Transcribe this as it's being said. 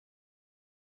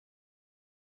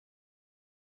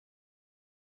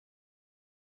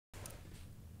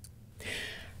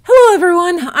Hello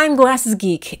everyone, I'm Glasses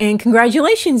Geek, and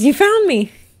congratulations, you found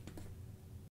me!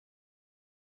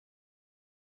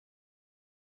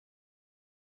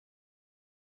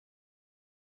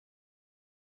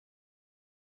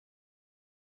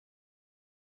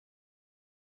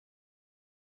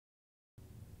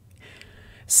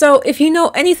 So, if you know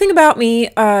anything about me,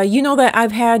 you know that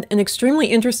I've had an extremely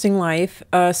interesting life,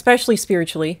 especially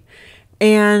spiritually,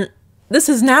 and this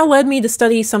has now led me to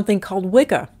study something called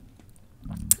Wicca.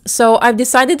 So, I've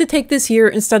decided to take this year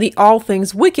and study all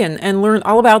things Wiccan and learn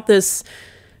all about this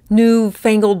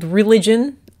newfangled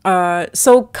religion.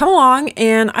 So, come along,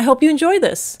 and I hope you enjoy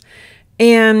this.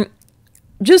 And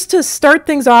just to start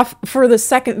things off for the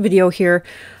second video here,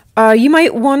 you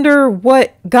might wonder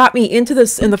what got me into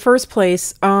this in the first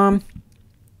place. I'm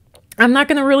not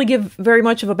going to really give very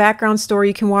much of a background story.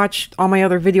 You can watch all my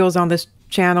other videos on this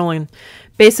channel and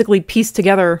basically piece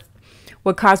together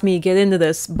what caused me to get into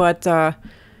this. But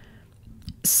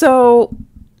so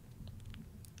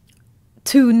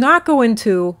to not go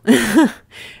into an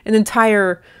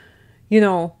entire,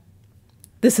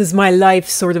 this is my life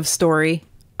sort of story,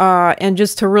 and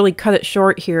just to really cut it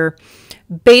short here,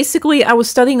 basically, I was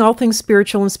studying all things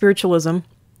spiritual and spiritualism,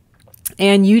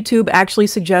 and YouTube actually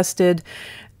suggested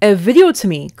a video to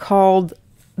me called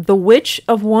The Witch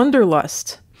of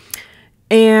Wanderlust.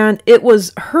 And it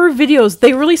was her videos.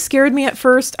 They really scared me at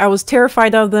first. I was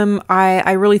terrified of them.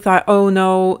 I really thought, oh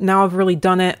no, now I've really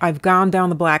done it. I've gone down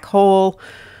the black hole.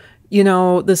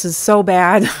 This is so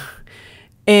bad.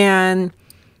 And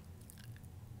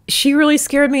she really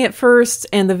scared me at first,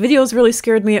 and the videos really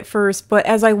scared me at first, but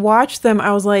as I watched them,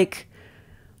 I was like,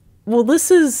 well, this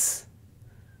is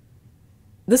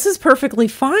perfectly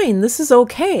fine. This is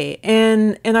okay.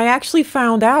 And I actually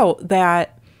found out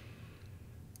that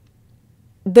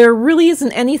there really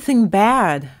isn't anything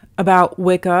bad about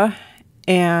Wicca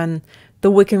and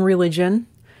the Wiccan religion.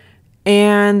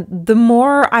 And the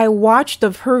more I watched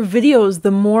of her videos,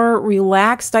 the more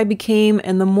relaxed I became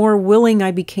and the more willing I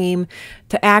became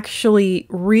to actually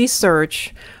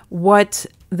research what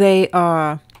they,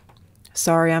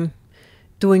 sorry, I'm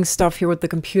doing stuff here with the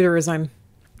computer as I'm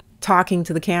talking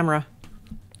to the camera.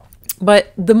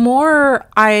 But the more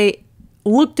I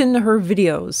looked into her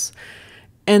videos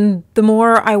and the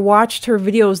more I watched her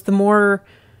videos, the more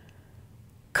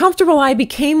comfortable I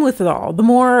became with it all, the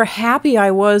more happy I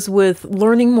was with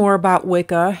learning more about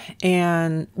Wicca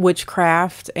and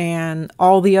witchcraft and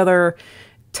all the other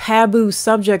taboo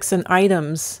subjects and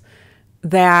items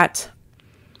that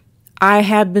I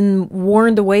had been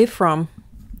warned away from.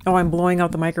 Oh, I'm blowing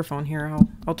out the microphone here.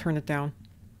 I'll turn it down.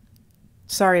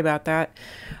 Sorry about that.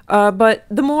 But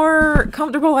the more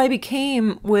comfortable I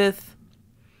became with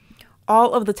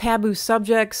all of the taboo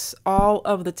subjects, all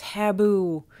of the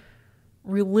taboo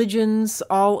religions,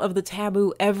 all of the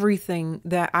taboo everything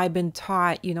that I've been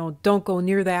taught, don't go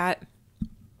near that.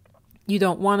 You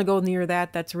don't want to go near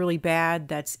that. That's really bad.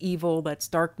 That's evil. That's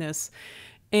darkness.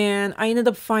 And I ended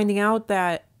up finding out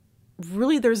that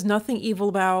really there's nothing evil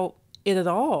about it at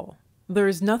all.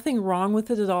 There's nothing wrong with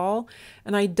it at all.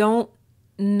 And I don't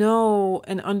know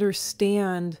and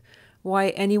understand why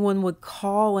anyone would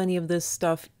call any of this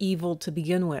stuff evil to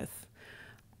begin with.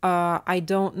 I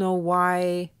don't know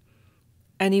why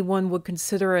anyone would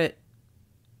consider it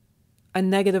a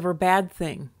negative or bad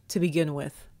thing to begin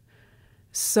with.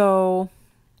 So,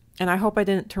 and I hope I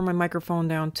didn't turn my microphone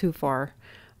down too far.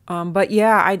 But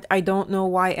yeah, I don't know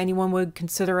why anyone would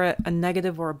consider it a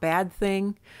negative or a bad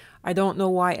thing. I don't know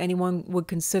why anyone would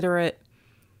consider it,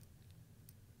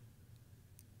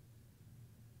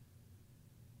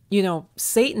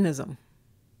 Satanism.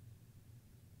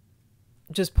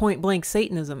 Just point blank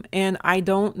Satanism. And I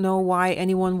don't know why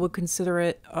anyone would consider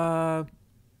it,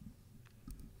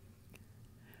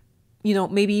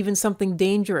 maybe even something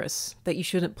dangerous that you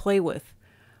shouldn't play with.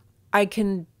 I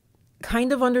can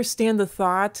kind of understand the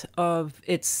thought of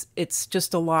it's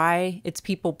just a lie. It's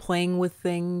people playing with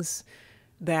things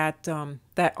that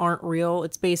aren't real.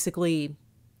 It's basically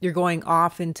you're going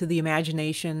off into the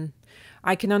imagination.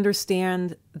 I can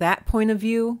understand that point of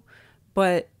view,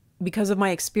 but because of my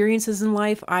experiences in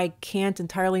life, I can't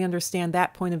entirely understand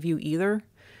that point of view either.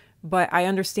 But I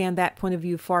understand that point of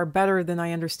view far better than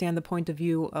I understand the point of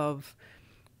view of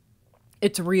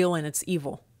it's real and it's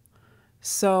evil.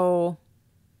 So,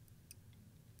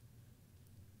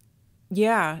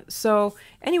 yeah. So,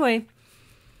 anyway,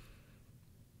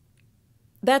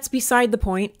 that's beside the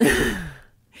point.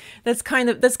 That's kind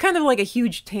of like a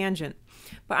huge tangent.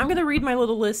 But I'm going to read my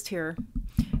little list here,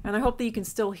 and I hope that you can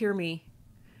still hear me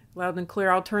loud and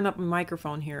clear. I'll turn up my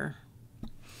microphone here.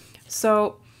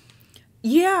 So,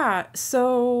 yeah,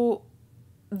 so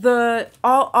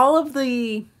all of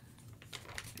the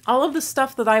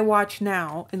stuff that I watch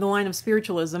now in the line of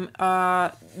spiritualism,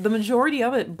 the majority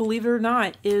of it, believe it or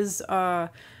not, is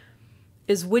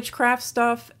witchcraft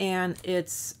stuff, and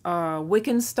it's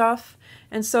Wiccan stuff.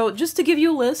 And so just to give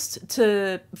you a list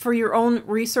for your own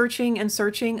researching and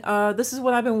searching, this is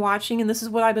what I've been watching and this is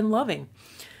what I've been loving.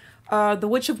 The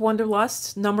Witch of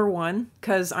Wonderlust, #1,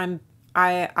 because I'm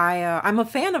a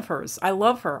fan of hers. I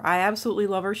love her. I absolutely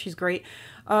love her. She's great.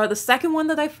 The second one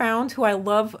that I found, who I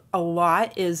love a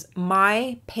lot, is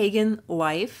My Pagan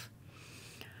Life.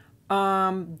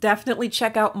 Definitely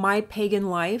check out My Pagan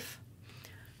Life.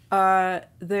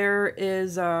 There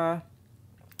is,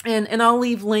 and I'll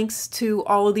leave links to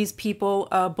all of these people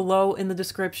below in the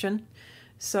description.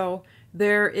 So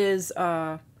there is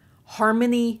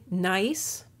Harmony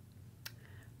Nice.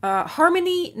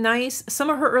 Harmony Nice, some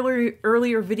of her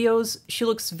earlier videos, she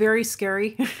looks very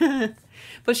scary,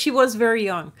 but she was very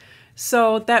young,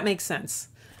 so that makes sense.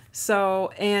 So,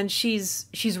 and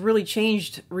she's really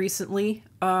changed recently.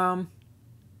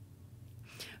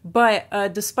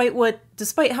 But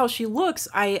despite how she looks,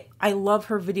 I love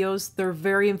her videos. They're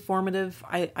very informative.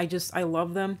 I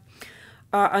love them.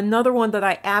 Another one that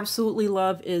I absolutely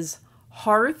love is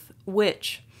Hearth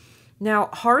Witch. Now,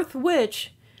 Hearth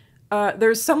Witch,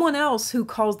 there's someone else who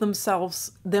calls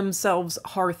themselves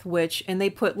Hearth Witch, and they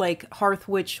put like Hearth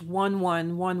Witch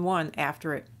 1111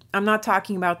 after it. I'm not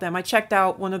talking about them. I checked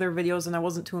out one of their videos and I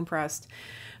wasn't too impressed.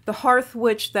 The Hearth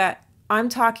Witch that I'm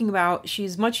talking about,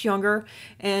 she's much younger,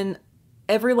 and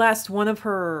every last one of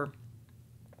her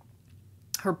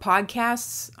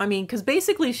podcasts, I mean, because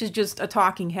basically she's just a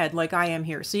talking head like I am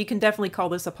here, so you can definitely call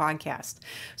this a podcast.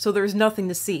 So there's nothing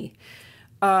to see.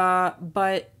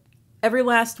 But every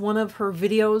last one of her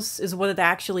videos is what it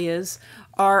actually is,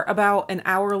 are about an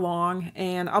hour long,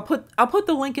 and I'll put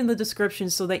the link in the description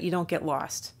so that you don't get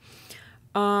lost.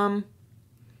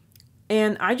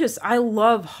 And I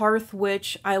love Hearth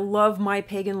Witch. I love My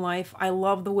Pagan Life. I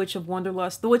love The Witch of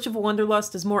Wonderlust. The Witch of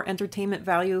Wonderlust is more entertainment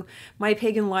value. My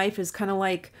Pagan Life is kind of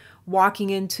like walking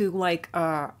into like,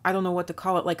 I don't know what to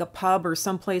call it, like a pub or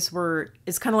someplace where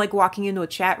it's kind of like walking into a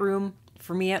chat room,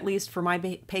 for me at least, for My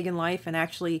Pagan Life, and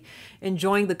actually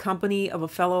enjoying the company of a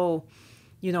fellow,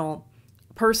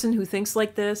 person who thinks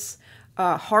like this.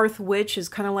 Hearth Witch is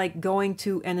kind of like going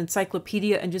to an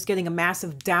encyclopedia and just getting a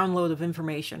massive download of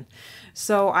information.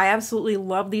 So I absolutely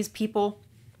love these people.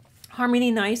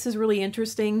 Harmony Nice is really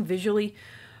interesting visually.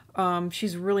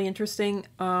 She's really interesting.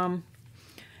 And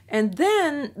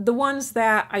then the ones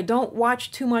that I don't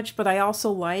watch too much, but I also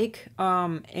like,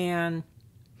 and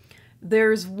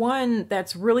there's one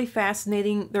that's really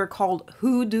fascinating. They're called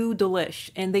Hoodoo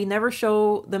Delish, and they never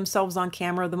show themselves on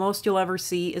camera. The most you'll ever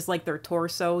see is like their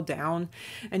torso down,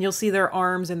 and you'll see their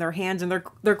arms and their hands, and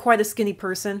they're quite a skinny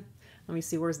person. Let me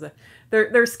see,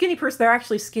 they're a skinny person. They're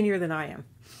actually skinnier than I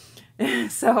am.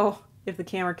 So if the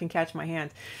camera can catch my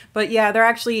hand. But yeah, they're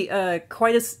actually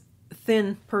quite a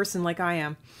thin person like I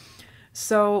am.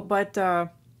 So, but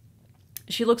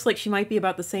she looks like she might be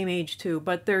about the same age too,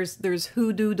 but there's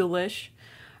Hoodoo Delish.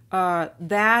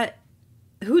 That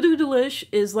Hoodoo Delish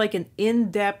is like an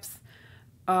in-depth,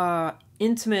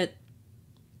 intimate,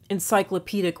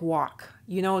 encyclopedic walk.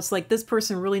 It's like this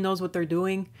person really knows what they're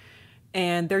doing,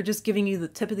 and they're just giving you the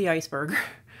tip of the iceberg.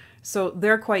 So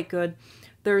they're quite good.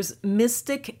 There's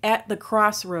Mystic at the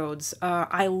Crossroads.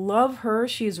 I love her.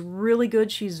 She's really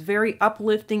good. She's very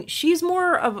uplifting. She's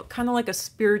more of kind of like a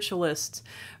spiritualist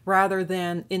rather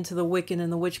than into the Wiccan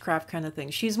and the witchcraft kind of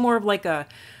thing. She's more of like a,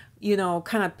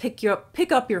 kind of pick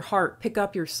up your heart, pick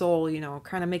up your soul,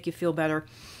 kind of make you feel better.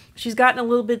 She's gotten a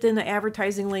little bit into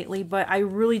advertising lately, but I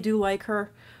really do like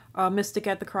her. Mystic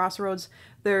at the Crossroads.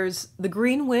 There's the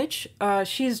Green Witch.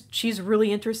 She's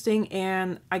really interesting,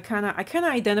 and I kind of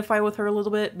identify with her a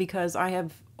little bit because I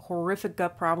have horrific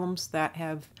gut problems that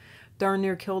have darn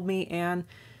near killed me, and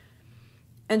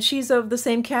she's of the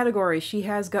same category. She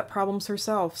has gut problems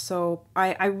herself, so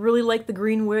I really like the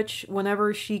Green Witch.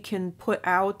 Whenever she can put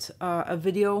out a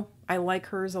video, I like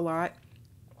hers a lot.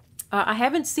 I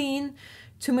haven't seen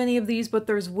too many of these, but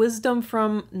there's Wisdom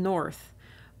from North.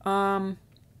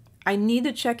 I need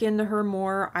to check into her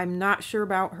more. I'm not sure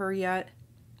about her yet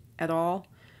at all,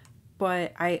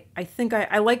 but I think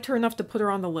I liked her enough to put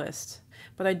her on the list,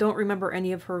 but I don't remember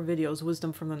any of her videos,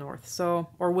 Wisdom from the North,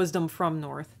 or Wisdom from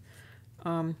North.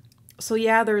 So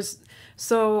yeah,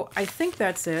 so I think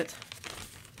that's it.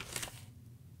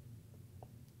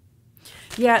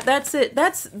 Yeah, that's it.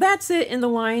 That's it in the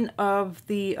line of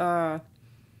the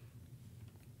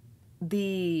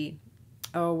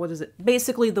oh, what is it?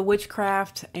 Basically the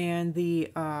witchcraft and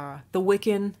the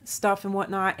Wiccan stuff and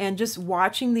whatnot. And just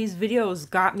watching these videos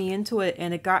got me into it,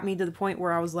 and it got me to the point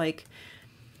where I was like,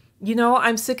 you know,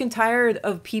 I'm sick and tired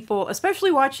of people,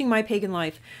 especially watching My Pagan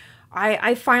Life.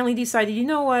 I finally decided, you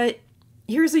know what?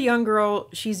 Here's a young girl.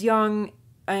 She's young,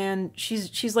 and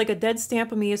she's like a dead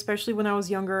stamp of me, especially when I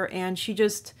was younger. And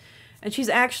she's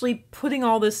actually putting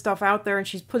all this stuff out there, and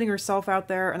she's putting herself out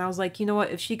there. And I was like, you know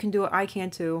what? If she can do it, I can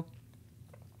too,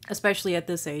 especially at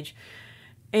this age.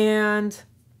 And,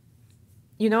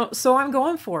 you know, so I'm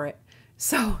going for it.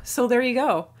 So there you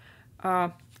go.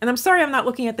 And I'm sorry I'm not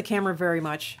looking at the camera very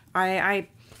much.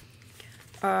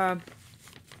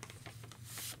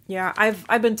 Yeah,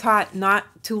 I've been taught not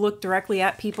to look directly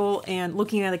at people, and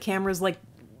looking at a camera is like,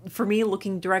 for me,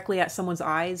 looking directly at someone's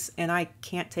eyes, and I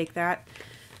can't take that.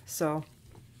 So,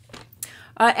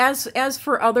 as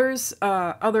for others,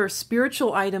 other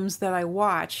spiritual items that I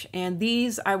watch, and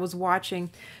these I was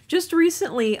watching just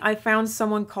recently, I found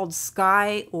someone called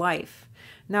Sky Life.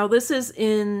 Now, this is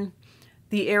in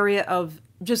the area of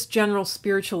just general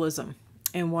spiritualism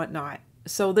and whatnot.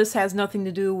 So this has nothing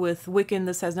to do with Wiccan.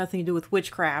 This has nothing to do with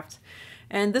witchcraft.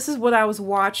 And this is what I was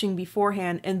watching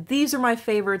beforehand. And these are my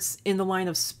favorites in the line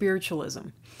of spiritualism.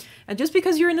 And just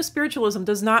because you're into spiritualism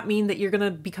does not mean that you're going to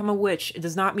become a witch. It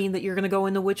does not mean that you're going to go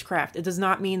into witchcraft. It does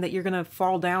not mean that you're going to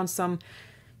fall down some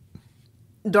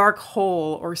dark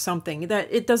hole or something. That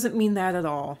it doesn't mean that at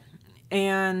all.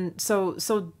 And so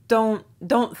don't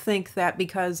think that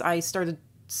because I started,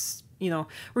 you know,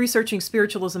 researching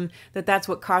spiritualism, that's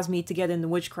what caused me to get into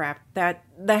witchcraft. That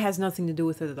has nothing to do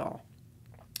with it at all.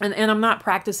 And I'm not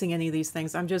practicing any of these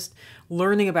things. I'm just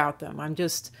learning about them. I'm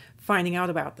just finding out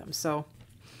about them. So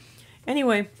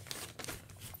anyway,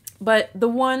 but the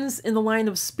ones in the line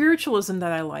of spiritualism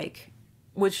that I like,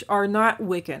 which are not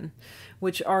Wiccan,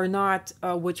 which are not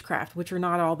witchcraft, which are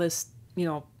not all this, you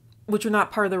know, which are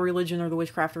not part of the religion or the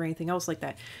witchcraft or anything else like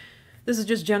that. This is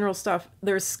just general stuff.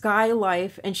 There's Sky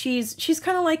Life, and she's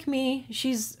kind of like me.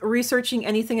 She's researching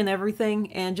anything and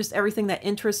everything, and just everything that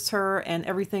interests her and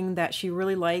everything that she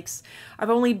really likes.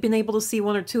 I've only been able to see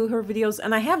one or two of her videos,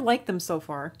 and I have liked them so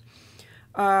far.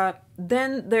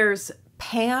 Then there's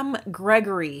Pam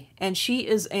Gregory, and she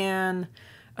is an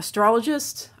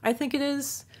astrologist, I think it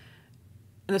is.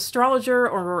 An astrologer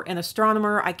or an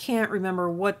astronomer. I can't remember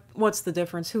what's the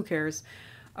difference. Who cares?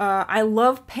 I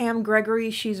love Pam Gregory.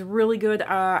 She's really good.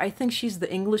 I think she's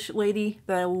the English lady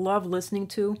that I love listening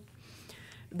to.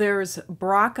 There's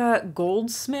Braca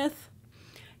Goldsmith,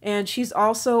 and she's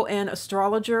also an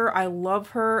astrologer. I love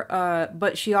her,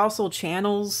 but she also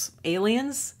channels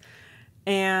aliens,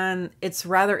 and it's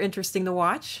rather interesting to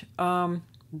watch.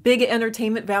 Big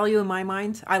entertainment value in my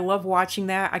mind. I love watching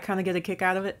that. I kind of get a kick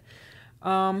out of it.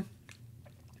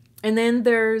 And then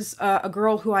there's a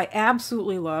girl who I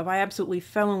absolutely love. I absolutely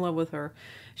fell in love with her.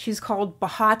 She's called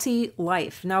Bahati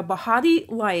Life. Now, Bahati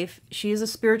Life, she is a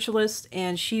spiritualist,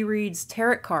 and she reads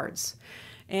tarot cards.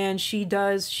 And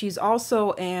she's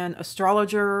also an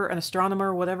astrologer, an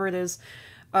astronomer, whatever it is,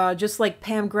 just like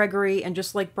Pam Gregory and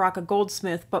just like Braca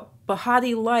Goldsmith. But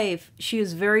Bahati Life, she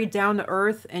is very down to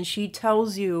earth, and she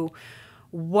tells you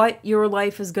what your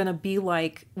life is going to be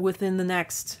like within the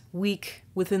next week,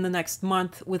 within the next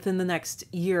month, within the next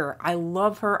year. I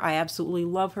love her. I absolutely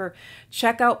love her.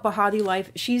 Check out Bahati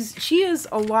Life. She is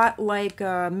a lot like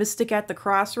Mystic at the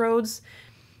Crossroads,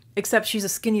 except she's a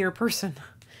skinnier person.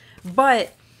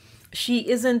 But she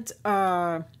isn't,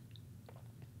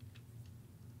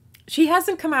 she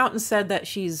hasn't come out and said that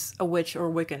she's a witch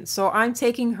or Wiccan. So I'm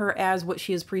taking her as what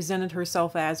she has presented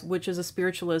herself as, which is a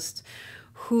spiritualist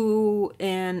who,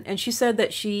 and she said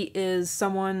that she is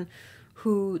someone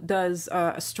who does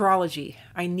astrology.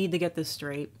 I need to get this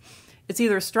straight. It's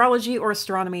either astrology or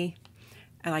astronomy,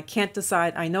 and I can't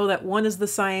decide. I know that one is the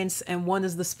science and one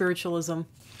is the spiritualism.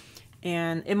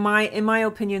 And in my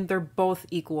opinion, they're both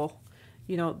equal.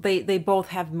 You know, they both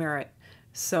have merit.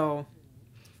 So,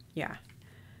 yeah.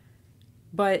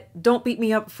 But don't beat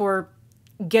me up for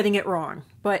getting it wrong.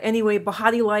 But anyway,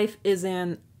 Bahati Life is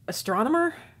an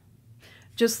astronomer,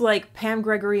 just like Pam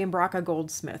Gregory and Braca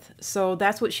Goldsmith. So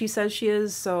that's what she says she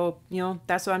is. So, you know,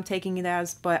 that's what I'm taking it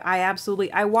as. But I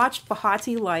watched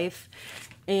Bahati Life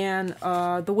and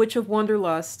The Witch of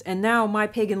Wonderlust, and now My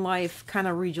Pagan Life kind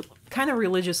of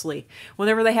religiously.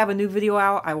 Whenever they have a new video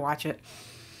out, I watch it.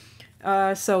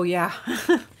 So yeah.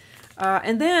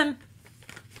 And then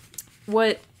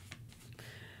what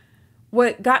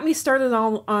got me started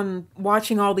on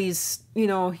watching all these, you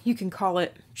know, you can call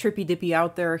it trippy dippy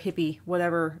out there, hippie,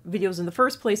 whatever, videos in the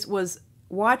first place was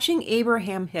watching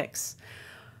Abraham Hicks.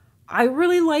 I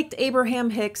really liked Abraham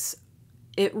Hicks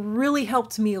it really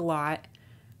helped me a lot.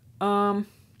 And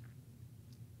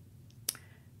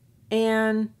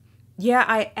yeah,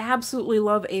 I absolutely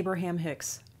love Abraham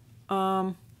Hicks.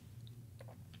 And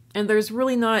there's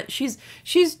really not, she's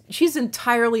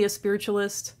entirely a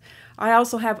spiritualist. I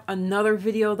also have another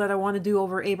video that I want to do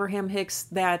over Abraham Hicks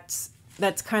that's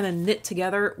kind of knit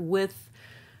together with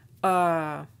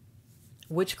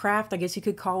witchcraft, I guess you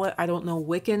could call it. I don't know,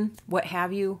 Wiccan, what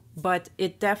have you. But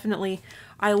it definitely,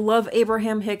 I love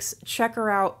Abraham Hicks. Check her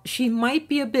out. She might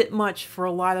be a bit much for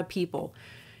a lot of people.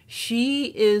 She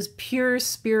is pure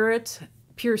spirit,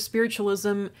 pure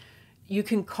spiritualism. You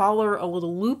can call her a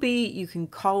little loopy. You can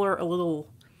call her a little,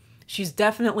 she's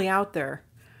definitely out there.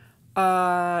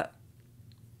 But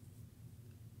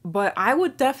I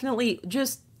would definitely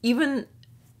just, even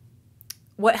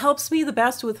what helps me the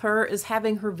best with her is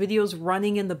having her videos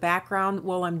running in the background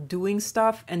while I'm doing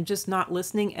stuff and just not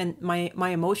listening, and my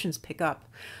emotions pick up.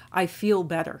 I feel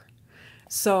better.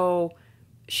 So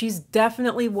she's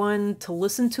definitely one to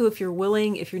listen to if you're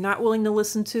willing. If you're not willing to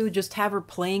listen to, just have her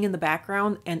playing in the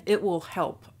background and it will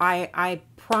help. I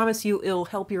promise you it'll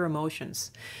help your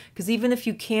emotions. Because even if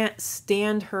you can't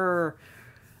stand her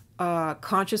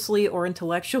consciously or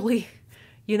intellectually,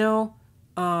 you know,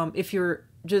 if you're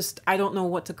just, I don't know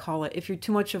what to call it. If you're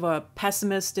too much of a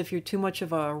pessimist, if you're too much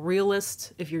of a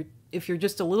realist, if you're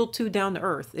just a little too down to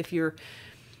earth, if your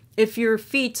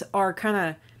feet are kind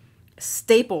of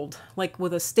stapled, like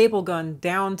with a staple gun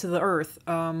down to the earth,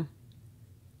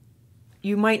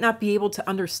 you might not be able to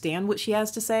understand what she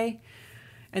has to say.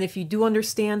 And if you do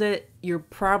understand it, you're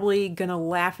probably gonna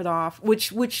laugh it off,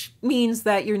 which means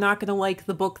that you're not gonna like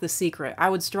the book The Secret. I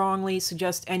would strongly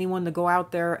suggest anyone to go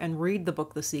out there and read the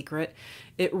book The Secret.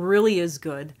 It really is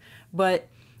good. But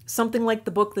something like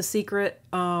the book The Secret,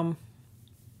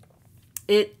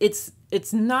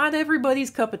 it's not everybody's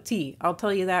cup of tea. I'll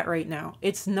tell you that right now.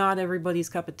 It's not everybody's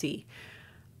cup of tea.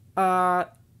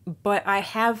 But I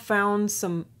have found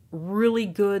some really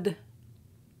good,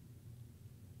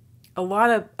 a lot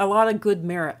of good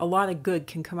merit, a lot of good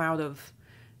can come out of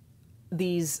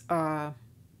these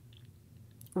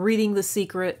reading The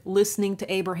Secret, listening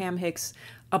to Abraham Hicks,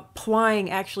 applying,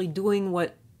 actually doing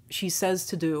what she says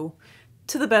to do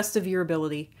to the best of your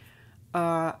ability,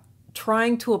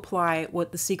 trying to apply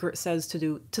what The Secret says to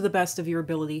do to the best of your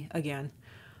ability again.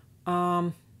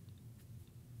 And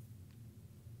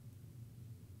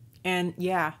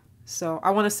yeah, so I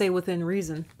want to say within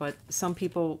reason, but some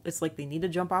people, it's like they need to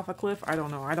jump off a cliff. I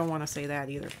don't know. I don't want to say that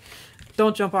either.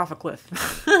 Don't jump off a cliff.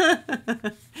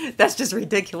 That's just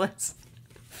ridiculous.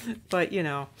 But, you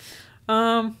know,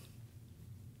 I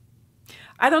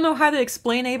don't know how to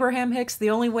explain Abraham Hicks.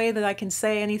 The only way that I can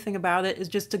say anything about it is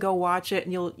just to go watch it,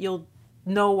 and you'll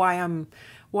know why I'm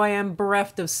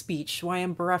bereft of speech, why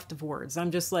I'm bereft of words.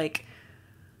 I'm just like,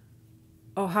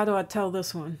 oh, how do I tell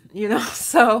this one? You know,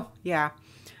 so yeah.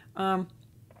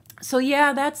 So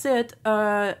yeah, that's it,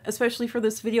 especially for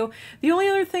this video. The only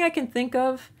other thing I can think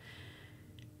of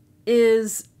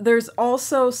is there's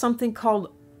also something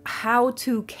called How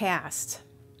to Cast.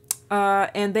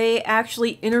 And they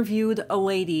actually interviewed a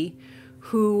lady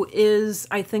who is,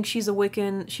 I think she's a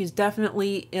Wiccan. She's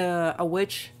definitely a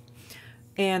witch.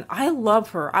 And I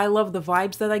love her. I love the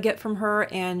vibes that I get from her.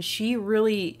 And she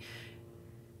really,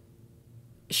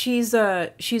 she's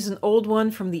an old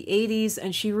one from the 80s,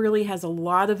 and she really has a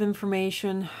lot of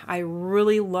information. I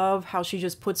really love how she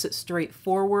just puts it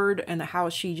straightforward and how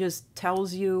she just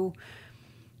tells you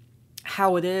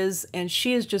how it is. And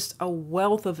she is just a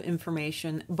wealth of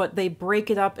information, but they break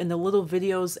it up into little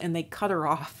videos and they cut her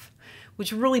off,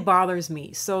 which really bothers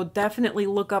me. So definitely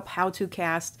look up How to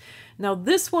Cast. Now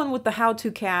this one with the How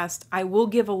to Cast, I will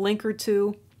give a link or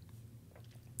two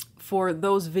for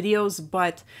those videos,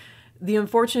 but the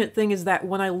unfortunate thing is that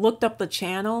when I looked up the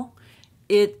channel,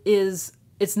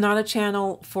 it's not a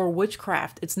channel for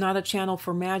witchcraft. It's not a channel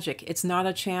for magic. It's not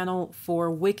a channel for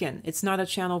Wiccan. It's not a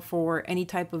channel for any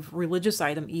type of religious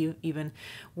item even.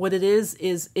 What it is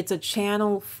it's a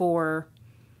channel for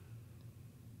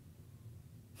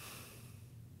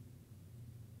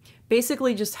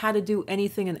basically just how to do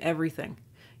anything and everything.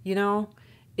 You know,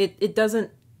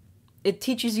 it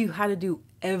teaches you how to do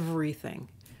everything.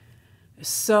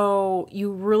 So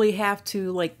you really have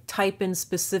to like type in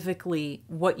specifically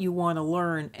what you want to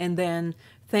learn, and then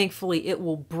thankfully it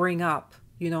will bring up,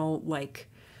 you know,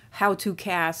 like how to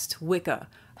cast Wicca,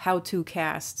 how to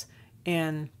cast,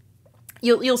 and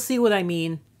you'll see what I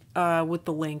mean with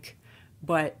the link.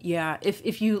 But yeah,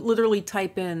 if you literally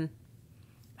type in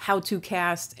how to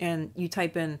cast and you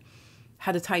type in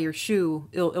how to tie your shoe,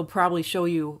 it'll probably show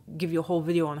you, give you a whole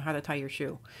video on how to tie your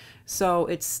shoe. So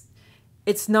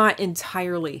it's not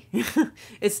entirely,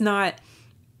 it's not,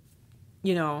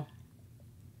 you know,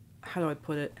 how do I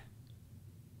put it?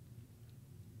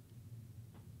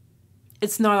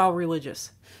 It's not all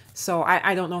religious. So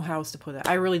I don't know how else to put it.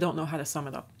 I really don't know how to sum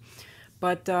it up.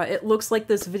 But it looks like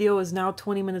this video is now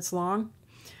 20 minutes long.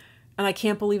 And I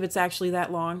can't believe it's actually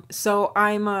that long. So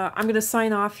I'm going to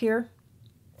sign off here.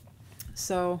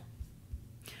 So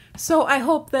I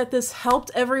hope that this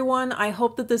helped everyone. I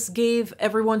hope that this gave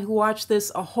everyone who watched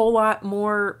this a whole lot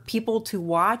more people to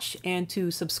watch and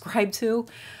to subscribe to.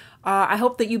 I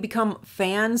hope that you become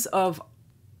fans of,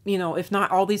 you know, if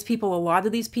not all these people, a lot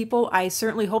of these people. I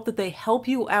certainly hope that they help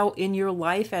you out in your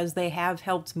life as they have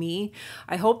helped me.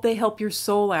 I hope they help your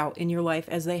soul out in your life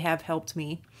as they have helped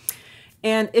me.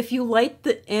 And if you like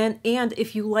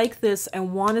if you like this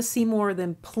and want to see more,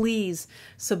 then please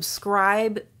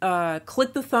subscribe,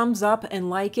 click the thumbs up and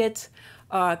like it,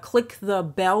 click the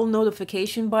bell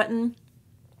notification button.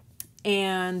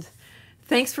 And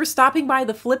thanks for stopping by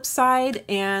the flip side.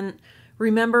 And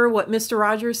remember what Mr.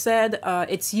 Rogers said,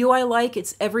 it's you I like,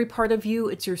 it's every part of you,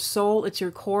 it's your soul, it's your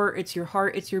core, it's your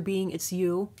heart, it's your being, it's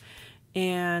you.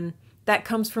 And that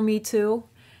comes from me too.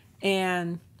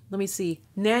 And let me see.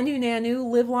 Nanu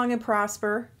Nanu, live long and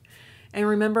prosper. And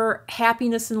remember,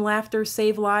 happiness and laughter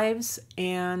save lives.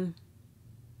 And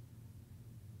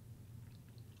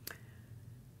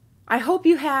I hope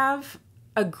you have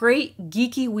a great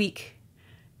geeky week.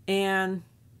 And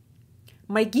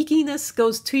my geekiness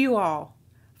goes to you all.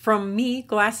 From me,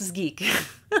 Glasses Geek.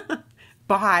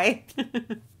 Bye.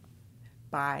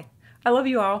 Bye. I love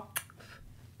you all.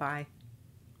 Bye.